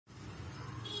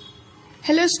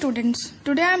Hello students,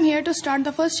 today I am here to start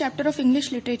the first chapter of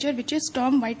English literature, which is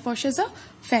Tom Whitewashes a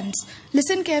Fence.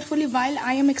 Listen carefully while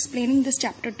I am explaining this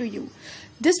chapter to you.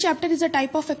 This chapter is a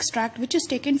type of extract which is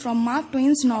taken from Mark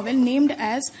Twain's novel named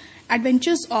as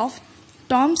Adventures of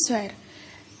Tom Sawyer.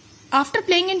 After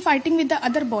playing and fighting with the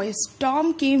other boys,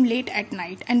 Tom came late at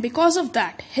night, and because of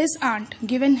that, his aunt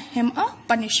given him a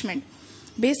punishment.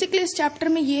 Basically इस chapter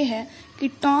में ये है कि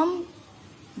Tom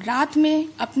रात में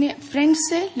अपने friend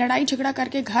से लड़ाई झगड़ा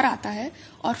करके घर आता है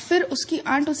और फिर उसकी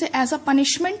आंट उसे एज अ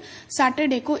पनिशमेंट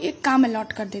सैटरडे को एक काम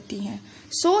अलॉट कर देती है.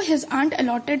 So his aunt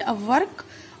allotted a work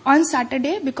on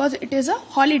Saturday because it is a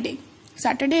holiday.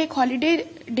 Saturday एक हॉलीडे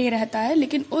डे रहता है,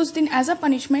 लेकिन उस दिन एज अ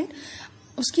पनिशमेंट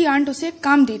उसकी आंट उसे एक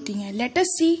काम देती है. Let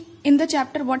us C in the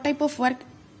chapter what type of work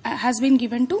has been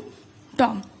given to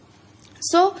Tom.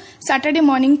 So Saturday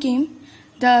morning came.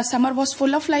 The summer was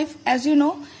full of life. As you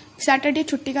know, Saturday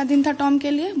छुट्टी का दिन था टॉम के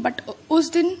लिए, बट उस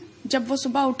दिन जब वो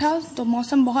सुबह उठा तो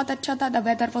मौसम बहुत अच्छा था. The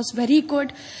weather was very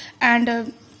good and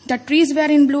the trees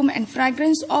where in Bloom and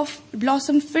fragrance of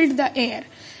blossom filled the air.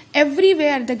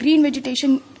 Everywhere the green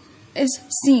vegetation is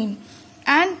seen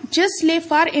and just ले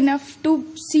फार enough to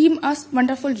seem a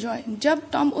wonderful Joy. जब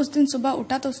Tom उस दिन सुबह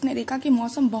उठा तो उसने देखा कि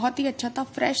मौसम बहुत ही अच्छा था,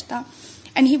 फ्रेश था,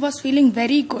 and he was feeling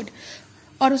very good.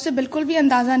 और उसे बिल्कुल भी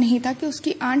अंदाजा नहीं था कि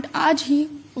उसकी आंट आज ही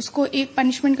उसको एक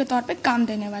पनिशमेंट के तौर पे काम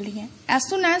देने वाली है. As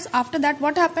soon as after that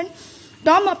what happened,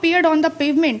 Tom appeared on the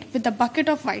pavement with the bucket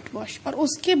of white wash. और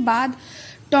उसके बाद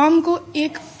टॉम को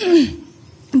एक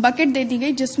बकेट दे दी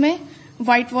गई जिसमें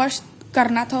व्हाइट वॉश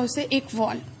करना था उसे एक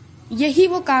वॉल. यही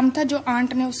वो काम था जो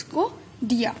आंट ने उसको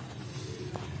दिया.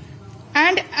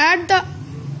 And at the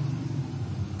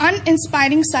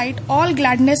uninspiring site all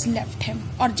gladness left him.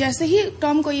 और जैसे ही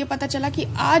टॉम को ये पता चला कि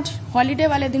आज हॉलीडे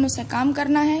वाले दिन उसे काम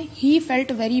करना है, he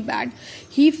felt very bad,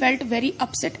 he felt very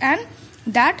upset, and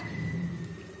that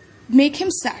make him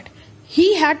sad.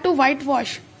 He had to white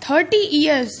wash 30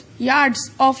 yards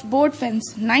of board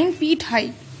fence 9 feet high.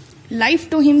 Life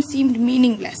to him seemed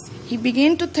meaningless. He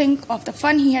began to think of the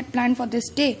fun he had planned for this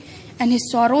day, and his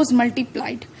sorrows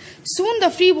multiplied. Soon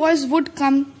the free boys would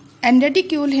come and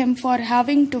ridicule him for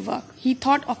having to work. He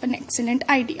thought of an excellent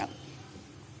idea.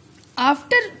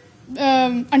 After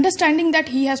understanding that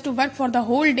he has to work for the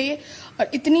whole day,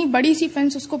 और इतनी बड़ी सी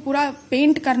fence उसको पूरा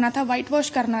paint करना था, white wash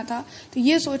करना था, तो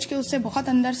ये सोच के उससे बहुत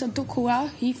अंदर से दुख हुआ.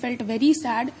 He felt very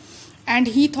sad and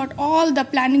he thought all the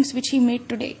plannings which he made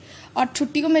today. और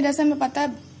छुट्टियों में जैसे हमें पता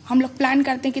है हम लोग प्लान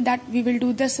करते हैं कि that we will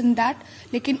do this and that,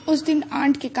 लेकिन उस दिन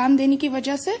आंट के काम देने की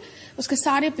वजह से उसके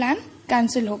सारे प्लान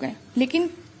कैंसिल हो गए. लेकिन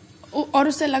और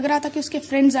उसे लग रहा था कि उसके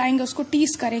फ्रेंड्स आएंगे, उसको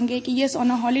टीज करेंगे कि yes on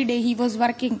a holiday he was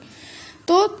working.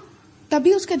 तो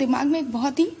तभी उसके दिमाग में एक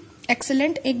बहुत ही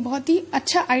एक्सेलेंट, एक बहुत ही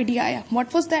अच्छा आइडिया आया.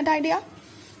 What was that idea?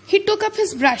 He took up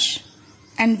his brush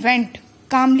and went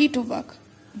calmly to work.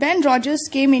 Ben Rogers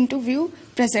came into view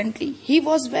presently. He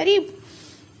was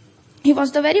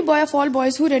the very boy of all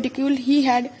boys whose ridicule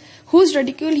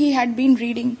he had been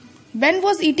reading. Ben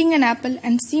was eating an apple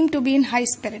and seemed to be in high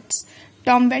spirits.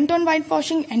 Tom went on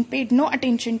whitewashing and paid no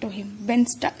attention to him. Ben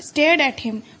stared at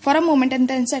him for a moment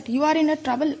and then said, "You are in a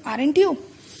trouble, aren't you?"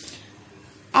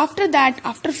 After that,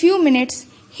 after few minutes,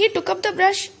 he took up the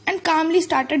brush and calmly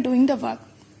started doing the work.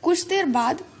 कुछ देर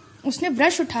बाद उसने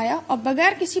brush उठाया और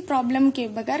बगैर किसी problem के,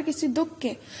 बगैर किसी दुख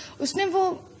के उसने वो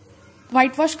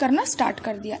व्हाइट वॉश करना स्टार्ट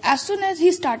कर दिया. As soon as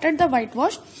he started the white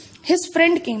wash, his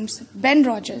friend Kemps, Ben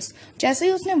Rogers. जैसे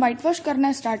ही उसने व्हाइट वॉश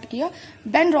करना स्टार्ट किया,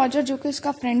 बेन रॉजर जो कि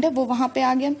उसका फ्रेंड है वो वहां पे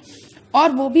आ गया,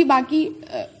 और वो भी बाकी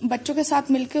बच्चों के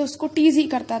साथ मिलके उसको टीज ही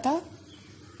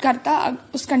करता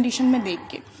उस कंडीशन में देख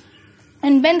के.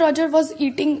 And Ben Roger was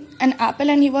eating an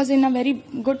apple and he was in a very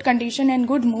good condition and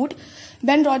good mood.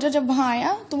 Ben Roger जब वहां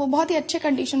आया तो वो बहुत ही अच्छे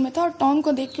कंडीशन में था, और टॉम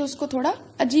को देख के उसको थोड़ा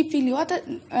अजीब फील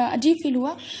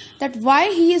हुआ that why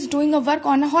he is doing a work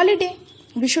on a holiday.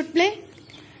 We should play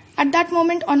at that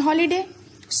moment on holiday.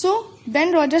 So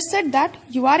Ben Roger said that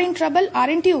you are in trouble,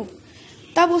 aren't you?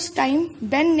 तब उस time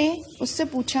Ben ने उससे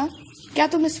पूछा, क्या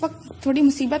तुम इस वक्त थोड़ी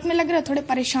मुसीबत में लग रहे हो, थोड़े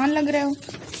परेशान लग रहे हो?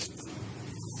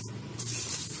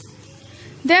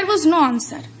 There was no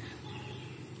answer.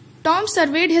 Tom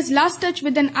surveyed his last touch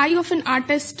with an eye of an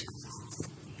artist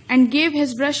and gave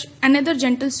his brush another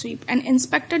gentle sweep and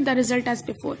inspected the result as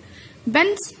before.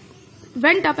 Ben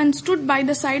went up and stood by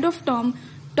the side of Tom.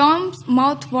 Tom's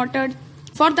mouth watered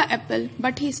for the apple,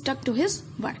 but he stuck to his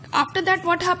work. After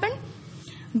that, what happened?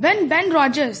 When Ben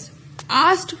Rogers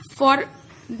asked for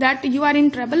that you are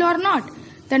in trouble or not,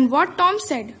 then what Tom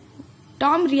said?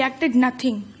 Tom reacted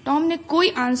nothing. Tom ने कोई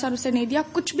answer उसे नहीं दिया,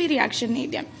 कुछ भी reaction नहीं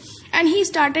दिया. And he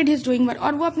started his doing work,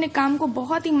 और वो अपने काम को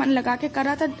बहुत ही मन लगा के कर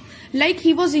रहा था, like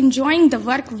he was enjoying the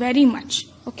work very much.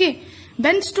 Okay,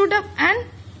 Ben stood up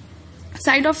and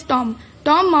side of Tom.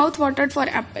 Tom mouth watered for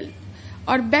Apple.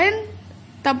 और बेन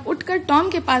तब उठकर टॉम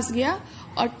के पास गया,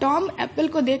 और टॉम एप्पल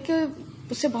को देख के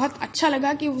उसे बहुत अच्छा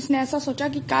लगा कि उसने ऐसा सोचा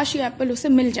कि काश ये एप्पल उसे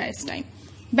मिल जाए इस time.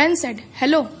 Ben said,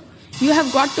 hello, you have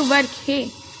got to work, hey.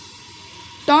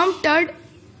 Tom turned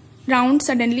round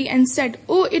suddenly and said,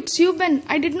 oh, it's you, Ben.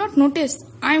 I did not notice.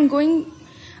 I'm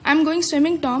going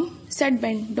swimming, Tom, said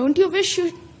Ben. Don't you wish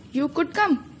you could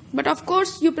come? But of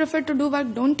course you prefer to do work,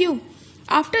 don't you?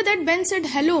 After that, Ben said,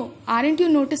 hello, aren't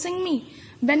you noticing me?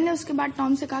 Ben ने उसके बाद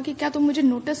Tom से कहा कि क्या तुम मुझे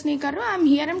notice नहीं कर रहे हो? I'm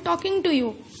here, I'm talking to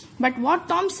you. But what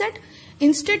Tom said?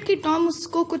 Instead कि टॉम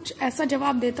उसको कुछ ऐसा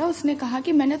जवाब देता, उसने कहा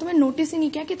कि मैंने तुम्हें नोटिस ही नहीं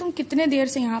किया कि तुम कितने देर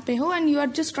से यहाँ पे हो, and you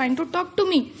are just trying to talk to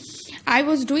me. I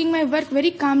was doing my work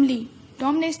very calmly.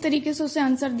 Tom ने इस तरीके से उसे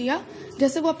आंसर दिया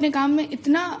जैसे वो अपने काम में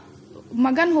इतना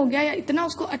मगन हो गया या इतना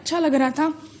उसको अच्छा लग रहा था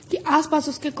कि आसपास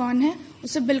उसके कौन है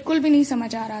उसे बिल्कुल भी नहीं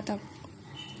समझ आ रहा था.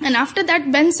 And after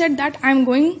that, Ben said that I am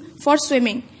going for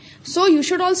swimming. So you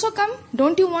should also come.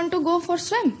 Don't you want to go for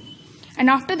swim? And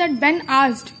after that, Ben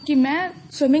asked कि मैं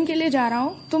स्विमिंग के लिए जा रहा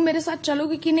हूँ, तुम मेरे साथ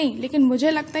चलोगे कि नहीं? लेकिन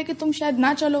मुझे लगता है कि तुम शायद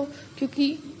ना चलो क्योंकि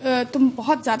तुम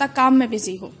बहुत ज्यादा काम में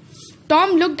बिजी हो.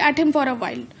 Tom looked at him for a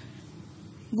while.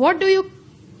 What do you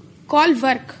call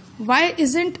work? Why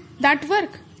isn't that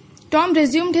work? Tom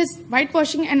resumed his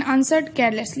whitewashing and answered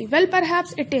carelessly, well,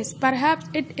 perhaps it is. Perhaps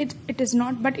it is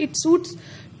not, but it suits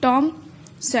Tom,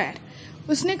 sir.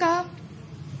 उसने कहा,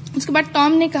 उसके बाद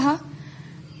Tom ने कहा,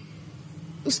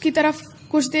 उसकी तरफ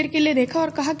कुछ देर के लिए देखा और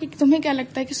कहा कि तुम्हें क्या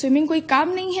लगता है कि स्विमिंग कोई काम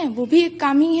नहीं है? वो भी एक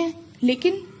काम ही है,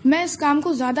 लेकिन मैं इस काम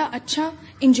को ज्यादा अच्छा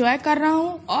इंजॉय कर रहा हूं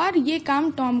और ये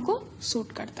काम टॉम को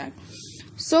सूट करता है.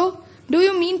 So do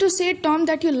you mean to से Tom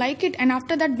that you like it? And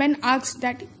after that Ben asked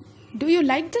that do you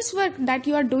like this work that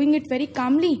you are doing it very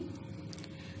calmly?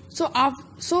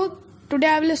 So today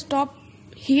I will stop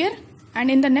here, and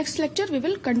in the next lecture we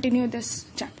will continue this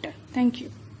chapter. Thank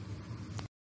you.